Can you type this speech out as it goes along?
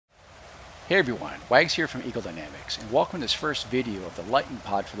Hey everyone, Wags here from Eagle Dynamics, and welcome to this first video of the Lightning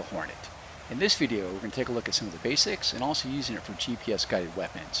pod for the Hornet. In this video, we're going to take a look at some of the basics and also using it for GPS guided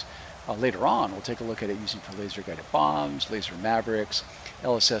weapons. Later on, we'll take a look at it using for laser guided bombs, laser Mavericks,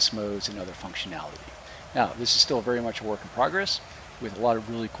 LSS modes, and other functionality. Now, this is still very much a work in progress with a lot of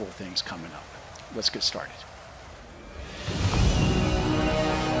really cool things coming up. Let's get started.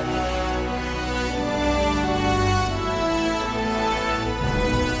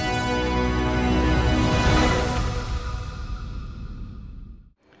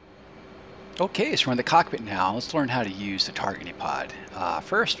 Okay, so we're in the cockpit now. Let's learn how to use the targeting pod.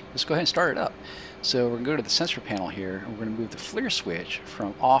 First, let's go ahead and start it up. So we're going to go to the sensor panel here, and we're going to move the FLIR switch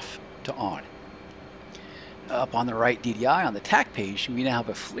from off to on. Up on the right DDI on the TAC page, we now have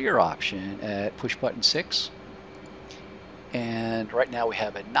a FLIR option at push button 6. And right now we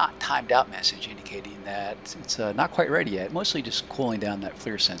have a not timed out message indicating that it's not quite ready yet, mostly just cooling down that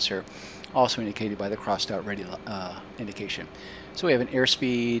FLIR sensor, also indicated by the crossed out ready indication. So we have an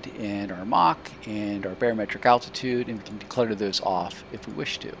airspeed and our Mach and our barometric altitude, and we can declutter those off if we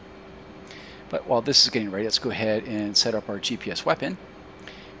wish to. But while this is getting ready, let's go ahead and set up our GPS weapon.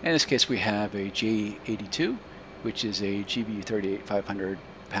 In this case we have a J-82, which is a GBU-38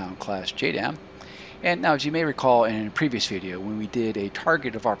 500-pound class JDAM. And now, as you may recall in a previous video, when we did a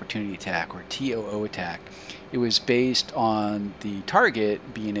target of opportunity attack or TOO attack, it was based on the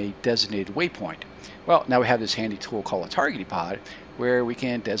target being a designated waypoint. Well, now we have this handy tool called a targeting pod where we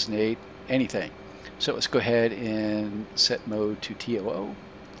can designate anything. So let's go ahead and set mode to TOO,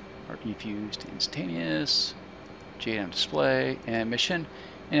 or Fused Instantaneous, JDAM display, and mission.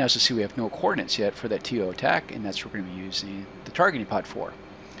 And as you see, we have no coordinates yet for that TOO attack, and that's what we're going to be using the targeting pod for.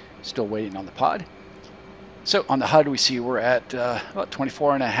 Still waiting on the pod. So on the HUD we see we're at about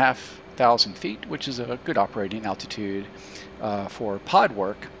 24,500 feet, which is a good operating altitude for pod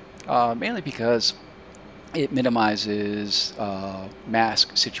work, mainly because it minimizes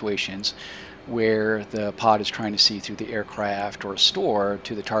mask situations where the pod is trying to see through the aircraft or a store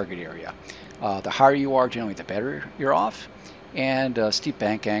to the target area. The higher you are, generally the better you're off, and steep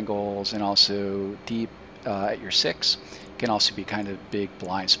bank angles and also deep at your 6 can also be kind of big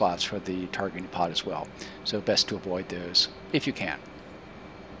blind spots for the targeting pod as well. So best to avoid those if you can.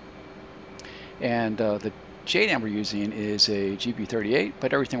 And the JDAM we're using is a GBU-38,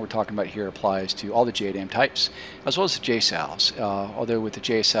 but everything we're talking about here applies to all the JDAM types, as well as the JSOWs. Although with the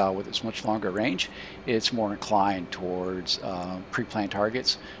JSOW, with its much longer range, it's more inclined towards pre-planned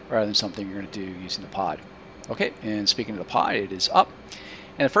targets rather than something you're going to do using the pod. Okay, and speaking of the pod, it is up.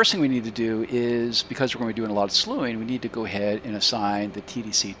 And the first thing we need to do is, because we're going to be doing a lot of slewing, we need to go ahead and assign the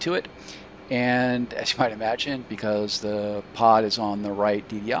TDC to it. And as you might imagine, because the pod is on the right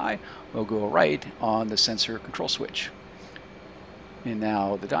DDI, we'll go right on the sensor control switch. And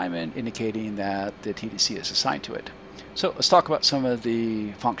now the diamond indicating that the TDC is assigned to it. So let's talk about some of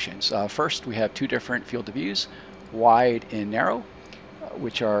the functions. First, we have two different field of views, wide and narrow,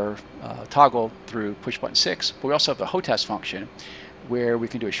 which are toggled through push button 6. But we also have the HOTAS function, where we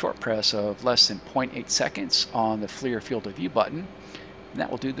can do a short press of less than 0.8 seconds on the FLIR field of view button, and that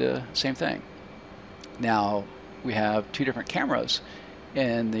will do the same thing. Now we have two different cameras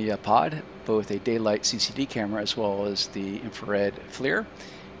in the pod, both a daylight CCD camera as well as the infrared FLIR,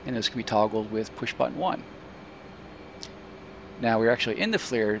 and those can be toggled with push button 1. Now we're actually in the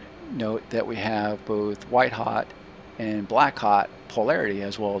FLIR. Note that we have both white hot and black hot polarity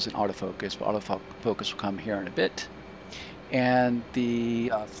as well as an autofocus, but autofocus will come here in a bit. And the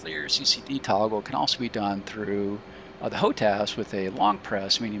FLIR CCD toggle can also be done through the HOTAS with a long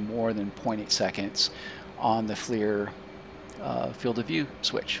press, meaning more than 0.8 seconds on the FLIR field of view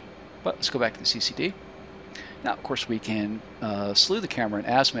switch. But let's go back to the CCD. Now, of course, we can slew the camera in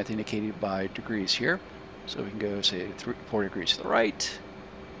azimuth indicated by degrees here. So we can go, say, 4 degrees to the right,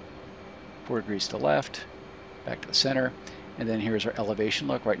 4 degrees to the left, back to the center. And then here's our elevation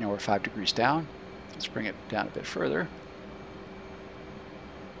look. Right now we're 5 degrees down. Let's bring it down a bit further.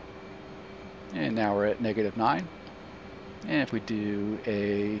 And now we're at -9. And if we do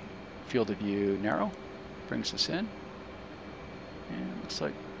a field of view narrow, brings us in. And it looks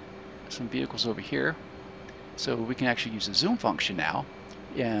like some vehicles over here. So we can actually use the zoom function now.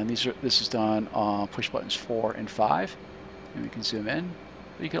 And this is done on push buttons 4 and 5. And we can zoom in.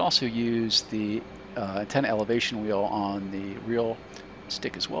 But you can also use the antenna elevation wheel on the real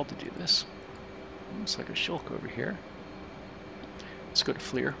stick as well to do this. Looks like a shulk over here. Let's go to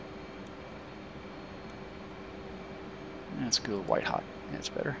FLIR. Let's go white hot. That's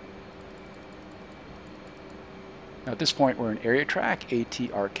better. Now at this point we're in area track,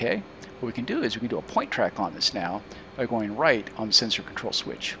 ATRK. What we can do is we can do a point track on this now by going right on the sensor control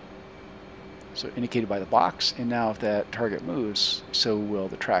switch. So indicated by the box, and now if that target moves, so will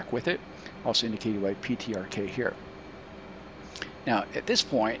the track with it, also indicated by PTRK here. Now at this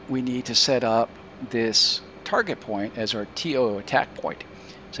point we need to set up this target point as our TO attack point.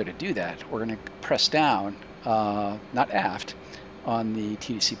 So to do that, we're going to press down, not aft, on the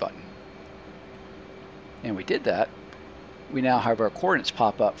TDC button. And we did that. We now have our coordinates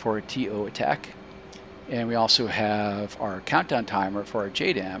pop up for a TO attack, and we also have our countdown timer for our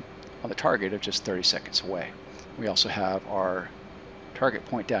JDAM on the target of just 30 seconds away. We also have our target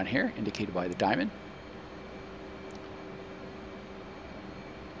point down here indicated by the diamond.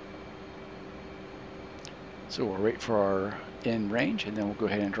 So we'll wait for our in range, and then we'll go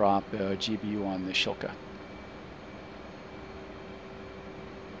ahead and drop GBU on the Shilka.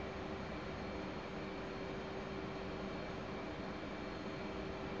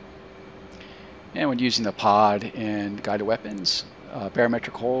 And when using the pod and guided weapons,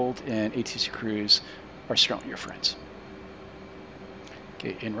 barometric hold and A-18C cruise are certainly your friends.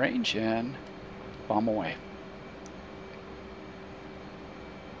 Okay, in range and bomb away.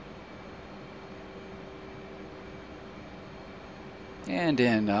 And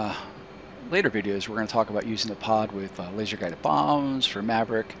in later videos, we're going to talk about using the pod with laser guided bombs for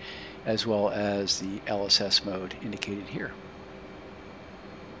Maverick, as well as the LSS mode indicated here.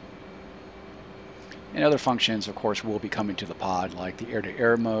 And other functions, of course, will be coming to the pod, like the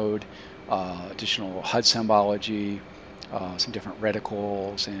air-to-air mode, additional HUD symbology, some different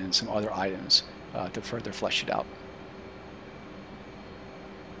reticles, and some other items to further flesh it out.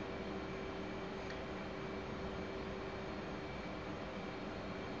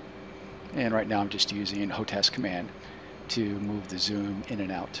 And right now I'm just using HOTAS command to move the zoom in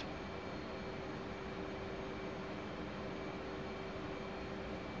and out.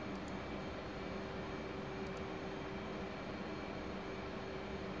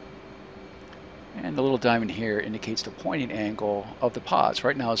 And the little diamond here indicates the pointing angle of the pods.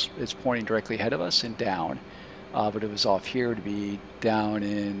 Right now it's pointing directly ahead of us and down, but it was off here to be down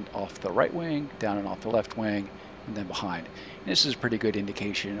and off the right wing, down and off the left wing, and then behind. And this is a pretty good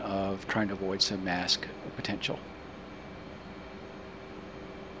indication of trying to avoid some mask potential.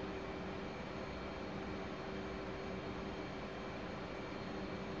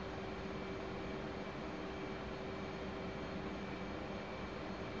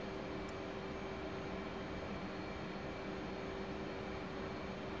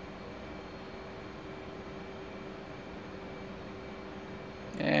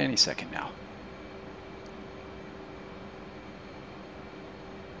 Any second now.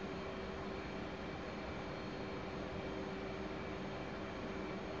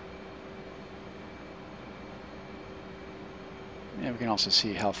 And we can also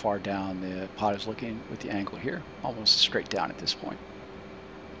see how far down the pod is looking with the angle here, almost straight down at this point.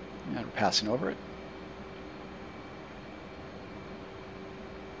 And we're passing over it.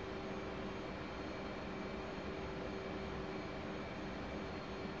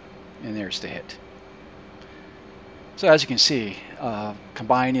 And there's the hit. So as you can see,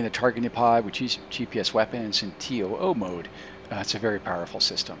 combining the targeting pod with GPS weapons in TOO mode, it's a very powerful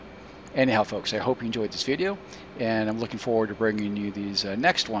system. Anyhow, folks, I hope you enjoyed this video, and I'm looking forward to bringing you these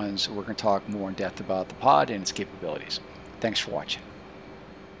next ones. We're going to talk more in depth about the pod and its capabilities. Thanks for watching.